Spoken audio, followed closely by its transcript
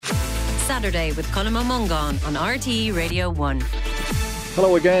Saturday with Colm Ó Mongáin on RTE Radio 1.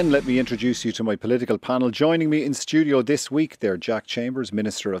 Hello again. Let me introduce you to my political panel. Joining me in studio this week, they're Jack Chambers,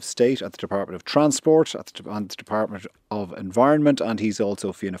 Minister of State at the Department of Transport and the Department of Environment, and he's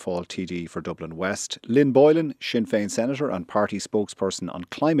also Fianna Fáil TD for Dublin West. Lynn Boylan, Sinn Féin Senator and Party Spokesperson on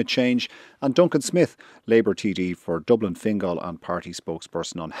Climate Change, and Duncan Smith, Labour TD for Dublin Fingal and Party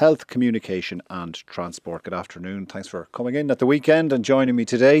Spokesperson on Health, Communication and Transport. Good afternoon. Thanks for coming in at the weekend and joining me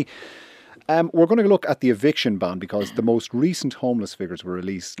today. We're going to look at the eviction ban because the most recent homeless figures were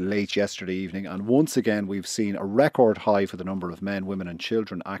released late yesterday evening, and once again we've seen a record high for the number of men, women and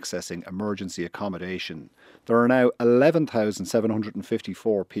children accessing emergency accommodation. There are now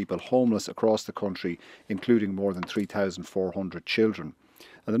 11,754 people homeless across the country, including more than 3,400 children.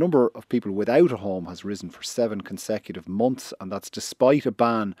 And the number of people without a home has risen for 7 consecutive months, and that's despite a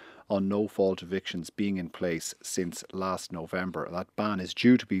ban on no-fault evictions being in place since last November. That ban is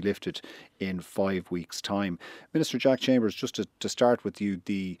due to be lifted in 5 weeks' time. Minister Jack Chambers, just to start with you,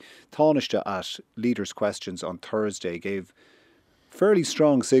 the Taoiseach at Leaders' Questions on Thursday gave fairly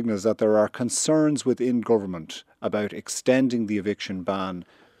strong signals that there are concerns within government about extending the eviction ban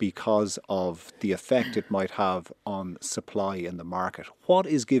because of the effect it might have on supply in the market. What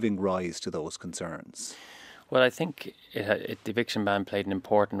is giving rise to those concerns? Well, I think the eviction ban played an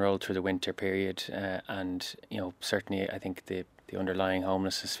important role through the winter period, and certainly I think the underlying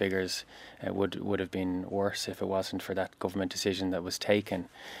homelessness figures would have been worse if it wasn't for that government decision that was taken.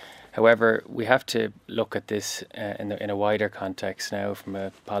 However, we have to look at this in a wider context now from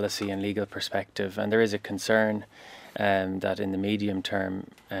a policy and legal perspective, and there is a concern that in the medium term,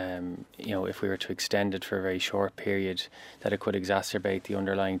 if we were to extend it for a very short period, that it could exacerbate the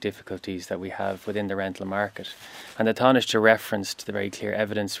underlying difficulties that we have within the rental market. And the Taoiseach referenced the very clear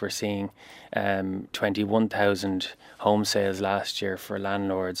evidence we're seeing, 21,000 home sales last year for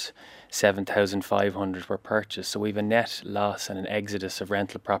landlords, 7,500 were purchased. So we have a net loss and an exodus of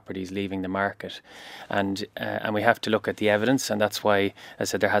rental properties leaving the market. And we have to look at the evidence, and that's why, as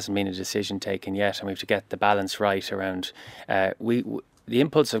I said, there hasn't been a decision taken yet, and we have to get the balance right around. The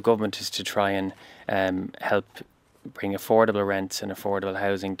impulse of government is to try and help bring affordable rents and affordable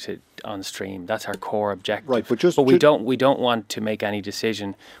housing on stream. That's our core objective. Right, but we don't want to make any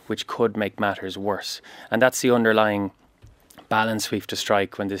decision which could make matters worse. And that's the underlying balance we have to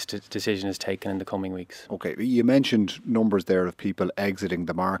strike when this decision is taken in the coming weeks. Okay, you mentioned numbers there of people exiting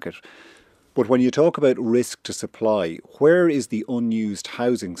the market. But when you talk about risk to supply, where is the unused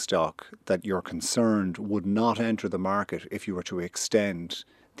housing stock that you're concerned would not enter the market if you were to extend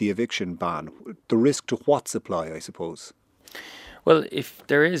the eviction ban? The risk to what supply, I suppose? Well, if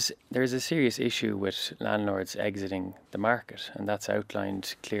there is a serious issue with landlords exiting the market, and that's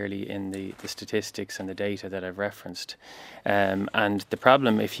outlined clearly in the statistics and the data that I've referenced. And the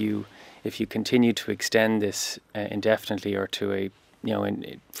problem, if you continue to extend this indefinitely or to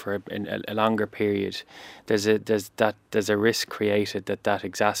for a longer period, there's a risk created that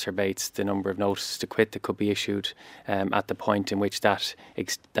exacerbates the number of notices to quit that could be issued at the point in which that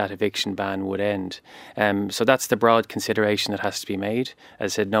eviction ban would end. So that's the broad consideration that has to be made.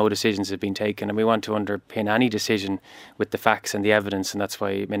 As I said, no decisions have been taken, and we want to underpin any decision with the facts and the evidence, and that's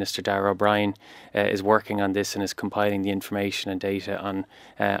why Minister Darragh O'Brien is working on this and is compiling the information and data on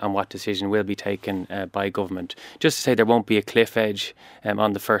what decision will be taken by government. Just to say, there won't be a cliff edge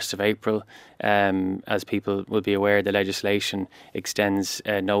on the 1st of April. As people will be aware, the legislation extends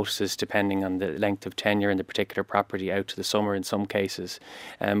notices depending on the length of tenure in the particular property out to the summer in some cases.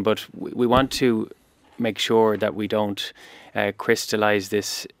 But we want to make sure that we don't crystallise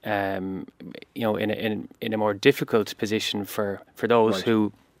this, in a more difficult position for those right.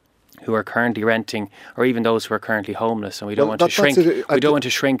 who are currently renting, or even those who are currently homeless, and we don't want to shrink. We don't want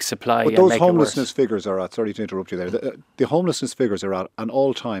to shrink supply. But and those make homelessness it worse. figures are at. Sorry to interrupt you there. The homelessness figures are at an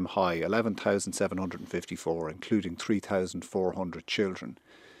all-time high, 11,754, including 3,400 children.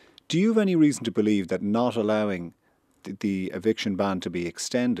 Do you have any reason to believe that not allowing the eviction ban to be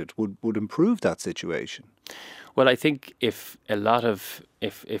extended would improve that situation? Well, I think if a lot of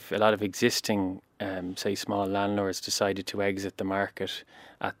existing say small landlords decided to exit the market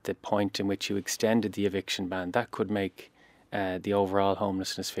at the point in which you extended the eviction ban, that could make the overall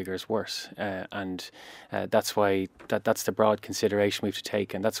homelessness figures worse, and that's why that's the broad consideration we have to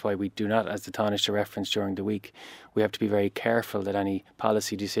take, and that's why we do not, as the Taoiseach referenced during the week, we have to be very careful that any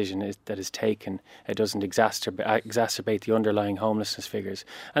policy decision that is taken, it doesn't exacerbate the underlying homelessness figures.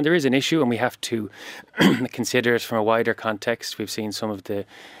 And there is an issue, and we have to consider it from a wider context. We've seen some of the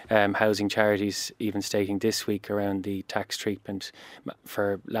housing charities even stating this week around the tax treatment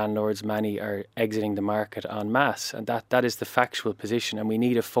for landlords. Many are exiting the market en masse, and that is the factual position, and we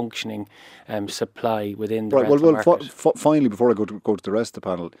need a functioning supply within the Right. rental Well, market. finally, before I go to the rest of the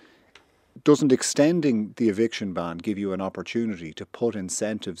panel, doesn't extending the eviction ban give you an opportunity to put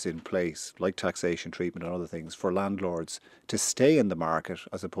incentives in place, like taxation treatment and other things, for landlords to stay in the market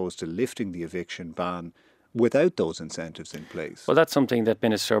as opposed to lifting the eviction ban without those incentives in place? Well, that's something that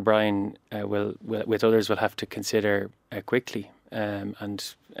Minister O'Brien will, with others, will have to consider quickly. And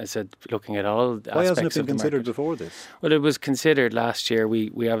as I said, looking at all aspects of the market. Why hasn't it been considered before this? Well, it was considered last year.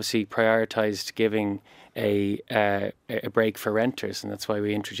 We obviously prioritised giving a break for renters, and that's why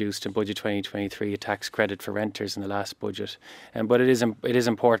we introduced in Budget 2023 a tax credit for renters in the last budget. But it is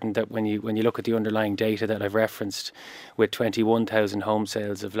important that when you look at the underlying data that I've referenced, with 21,000 home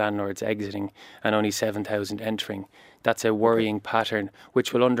sales of landlords exiting and only 7,000 entering, that's a worrying pattern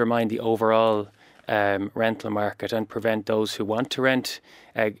which will undermine the overall rental market and prevent those who want to rent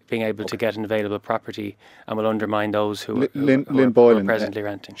being able to get an available property, and will undermine those who are presently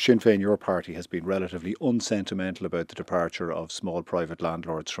renting. Sinn Féin, your party, has been relatively unsentimental about the departure of small private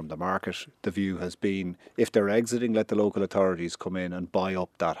landlords from the market. The view has been, if they're exiting, let the local authorities come in and buy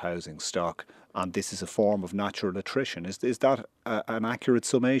up that housing stock. And this is a form of natural attrition. Is that an accurate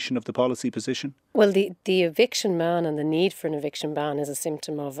summation of the policy position? Well, the eviction ban and the need for an eviction ban is a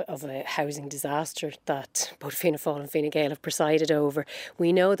symptom of a housing disaster that both Fianna Fáil and Fine Gael have presided over.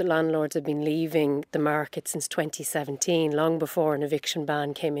 We know that landlords have been leaving the market since 2017, long before an eviction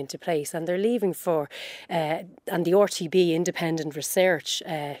ban came into place, and they're leaving for, and the RTB independent research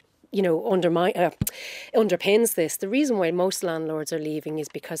underpins this. The reason why most landlords are leaving is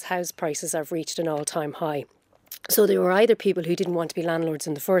because house prices have reached an all-time high. So they were either people who didn't want to be landlords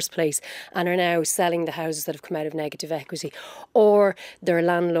in the first place and are now selling the houses that have come out of negative equity, or they're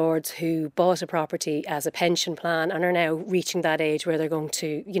landlords who bought a property as a pension plan and are now reaching that age where they're going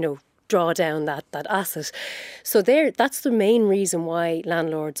to, draw down that asset. So that's the main reason why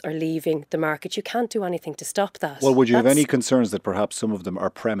landlords are leaving the market. You can't do anything to stop that. Well, would you have any concerns that perhaps some of them are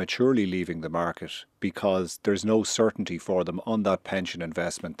prematurely leaving the market because there's no certainty for them on that pension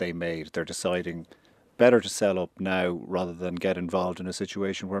investment they made? They're deciding better to sell up now rather than get involved in a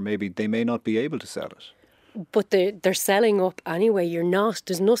situation where maybe they may not be able to sell it. But they're selling up anyway.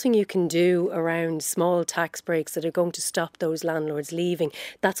 There's nothing you can do around small tax breaks that are going to stop those landlords leaving.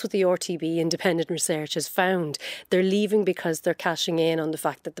 That's what the RTB independent research has found. They're leaving because they're cashing in on the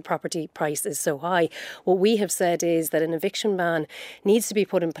fact that the property price is so high. What we have said is that an eviction ban needs to be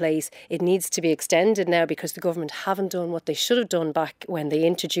put in place. It needs to be extended now because the government haven't done what they should have done back when they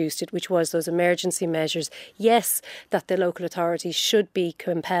introduced it, which was those emergency measures. Yes, that the local authorities should be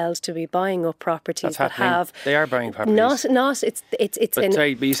compelled to be buying up properties that have. They are buying properties.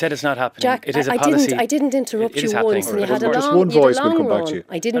 Sorry, but you said it's not happening. Jack, it is a policy. I didn't interrupt you once, and you had a Just one voice will come back to you.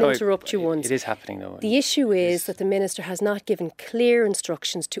 I didn't interrupt you once. It is happening though. The issue is that the minister has not given clear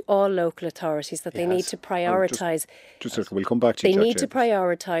instructions to all local authorities that they need to prioritise. Just a second, we'll come back to you. They need to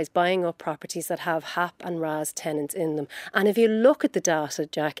prioritise buying up properties that have HAP and RAS tenants in them. And if you look at the data,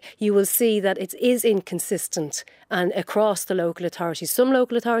 Jack, you will see that it is inconsistent and across the local authorities. Some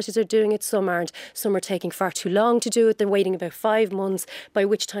local authorities are doing it, some aren't. Some are taking far too long to do it. They're waiting about 5 months, by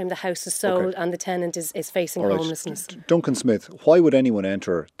which time the house is sold and the tenant is facing homelessness. Duncan Smith, why would anyone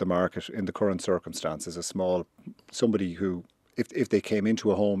enter the market in the current circumstances? Somebody who, if they came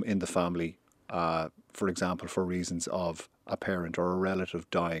into a home in the family, for example, for reasons of a parent or a relative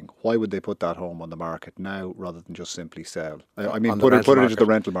dying, why would they put that home on the market now rather than just simply sell? I mean, put it into the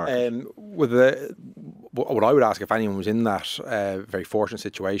rental market. What I would ask, if anyone was in that very fortunate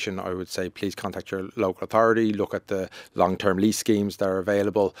situation, I would say please contact your local authority, look at the long-term lease schemes that are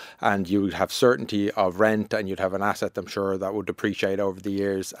available, and you would have certainty of rent, and you'd have an asset, I'm sure, that would appreciate over the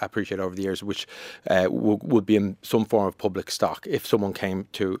years, which would be in some form of public stock if someone came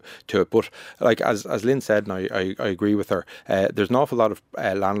to it. But like as Lynn said, and I agree with her, there's an awful lot of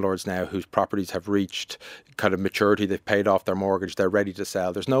landlords now whose properties have reached kind of maturity. They've paid off their mortgage, they're ready to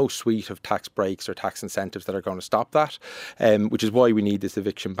sell. There's no suite of tax breaks or tax incentives that are going to stop that, which is why we need this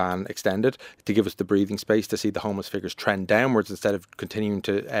eviction ban extended, to give us the breathing space to see the homeless figures trend downwards instead of continuing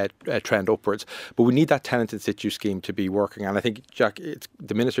to trend upwards. But we need that tenant in situ scheme to be working. And I think, Jack,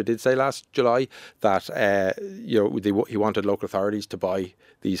 the Minister did say last July that he wanted local authorities to buy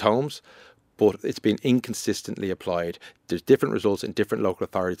these homes, but it's been inconsistently applied. There's different results in different local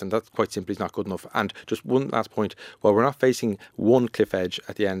authorities, and that quite simply is not good enough. And just one last point, while we're not facing one cliff edge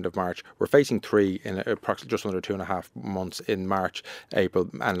at the end of March, we're facing three in approximately just under 2.5 months in March, April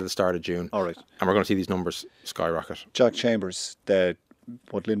and at the start of June. All right. And we're going to see these numbers skyrocket. Jack Chambers,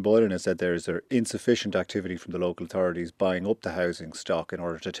 what Lynn Boylan has said there is there insufficient activity from the local authorities buying up the housing stock in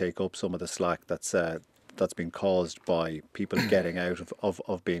order to take up some of the slack that's that's been caused by people getting out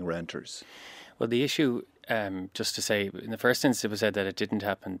of being renters? Well, the issue, just to say, in the first instance, it was said that it didn't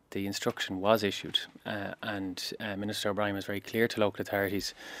happen. The instruction was issued, and Minister O'Brien was very clear to local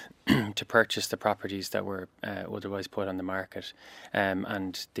authorities to purchase the properties that were otherwise put on the market,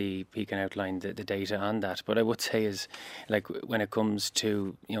 and he can outline the data on that. But I would say is, like, when it comes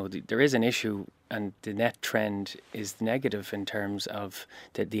to, there is an issue, and the net trend is negative in terms of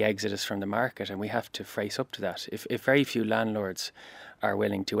the exodus from the market, and we have to face up to that. If very few landlords are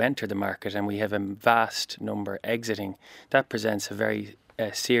willing to enter the market and we have a vast number exiting, that presents a very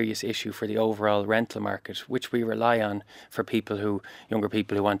serious issue for the overall rental market, which we rely on for younger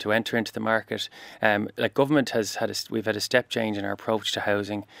people who want to enter into the market. Like government we've had a step change in our approach to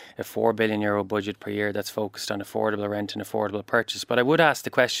housing, a €4 billion budget per year that's focused on affordable rent and affordable purchase. But I would ask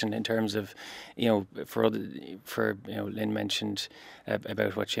the question in terms of, Lynn mentioned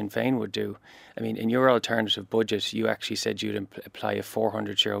about what Sinn Féin would do. I mean, in your alternative budget, you actually said you'd apply a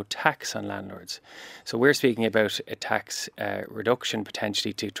 €400 tax on landlords. So we're speaking about a tax reduction potentially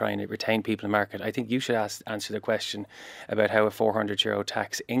to try and retain people in the market. I think you should answer the question about how a €400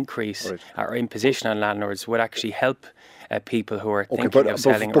 tax increase or imposition on landlords would actually help people who are thinking of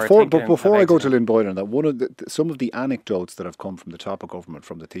selling. Before I go to Lynn Boylan, that some of the anecdotes that have come from the top of government,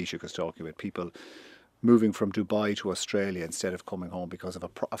 from the Taoiseach, is talking about people moving from Dubai to Australia instead of coming home because of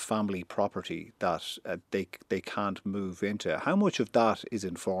a family property that they can't move into. How much of that is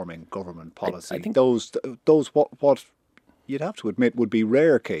informing government policy? I think those what you'd have to admit would be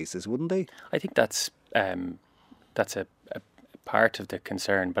rare cases, wouldn't they? I think that's a part of the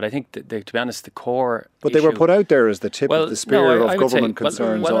concern, but I think to be honest, the core. But they were put out there as the tip of the spear of government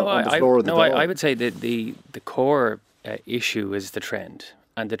concerns on the floor of the Dáil. I would say that the core issue is the trend.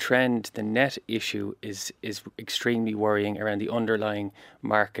 And the net issue is extremely worrying around the underlying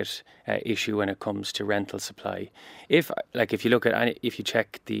market issue when it comes to rental supply. If you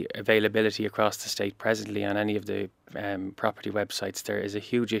check the availability across the state presently on any of the property websites, there is a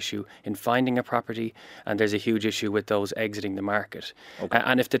huge issue in finding a property, and there's a huge issue with those exiting the market. Okay.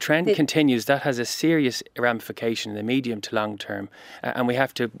 And if the trend continues, that has a serious ramification in the medium to long term, and we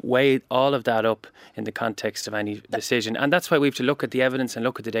have to weigh all of that up in the context of any decision. And that's why we have to look at the evidence and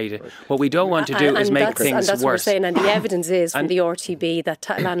look at the data. Right. What we don't want to do is make things worse. And that's what we're saying, and the evidence is from the RTB that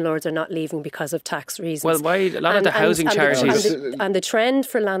landlords are not leaving because of tax reasons. Well, why a lot of the housing charities... And the trend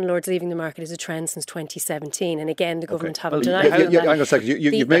for landlords leaving the market is a trend since 2017, and again, the government haven't denied that. Hang on a second.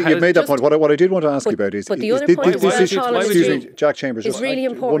 You've made that point. What I did want to ask you about is... But the other point excuse me, Jack Chambers, is really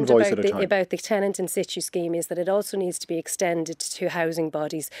important about the tenant in situ scheme is that it also needs to be extended to housing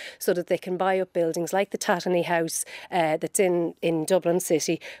bodies so that they can buy up buildings like the Tatany House that's in Dublin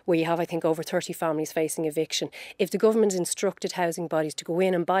City, where you have, I think, over 30 families facing eviction. If the government instructed housing bodies to go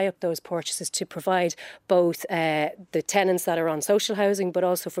in and buy up those purchases to provide both the tenants that are on social housing, but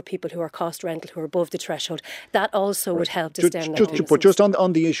also for people who are cost rental, who are above the threshold, that also would help to stem that. But just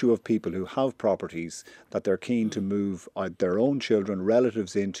on the issue of people who have properties that they're keen to move their own children,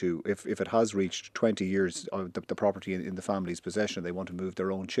 relatives into, if it has reached 20 years, the property in the family's possession, they want to move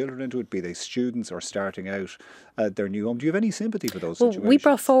their own children into it, be they students or starting out their new home. Do you have any sympathy for those situations? We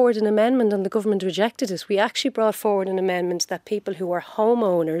brought forward an amendment and the government rejected it. We actually brought forward an amendment that people who are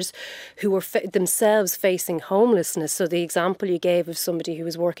homeowners, who were themselves facing homelessness, so the example you gave of somebody who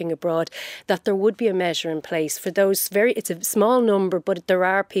was working abroad, that there would be a measure in place for those it's a small number, but there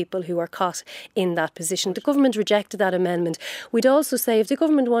are people who are caught in that position. The government rejected that amendment. We'd also say if the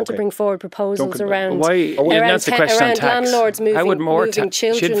government want to bring forward proposals around landlords moving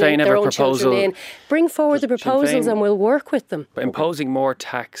children, their own children in, bring forward the proposals and we'll work with them. But imposing more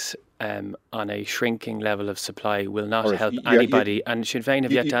tax on a shrinking level of supply will not help anybody, and Sinn Féin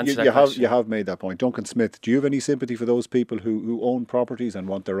have yet to answer that question. You have made that point. Duncan Smith, do you have any sympathy for those people who own properties and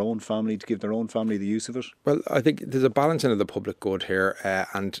want their own family to give their own family the use of it? Well, I think there's a balancing of the public good here,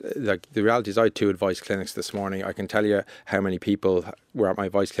 and the reality is I had 2 advice clinics this morning. I can tell you how many people were at my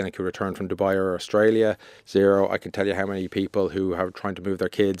advice clinic who returned from Dubai or Australia, 0. I can tell you how many people who are trying to move their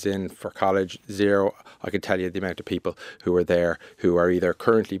kids in for college, 0. I can tell you the amount of people who are there who are either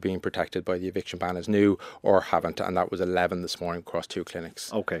currently being protected by the eviction ban as new or haven't, and that was 11 this morning across 2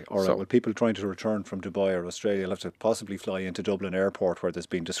 clinics. Okay, all right. So, well, people trying to return from Dubai or Australia will have to possibly fly into Dublin Airport, where there's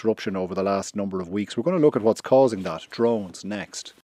been disruption over the last number of weeks. We're going to look at what's causing that. Drones next.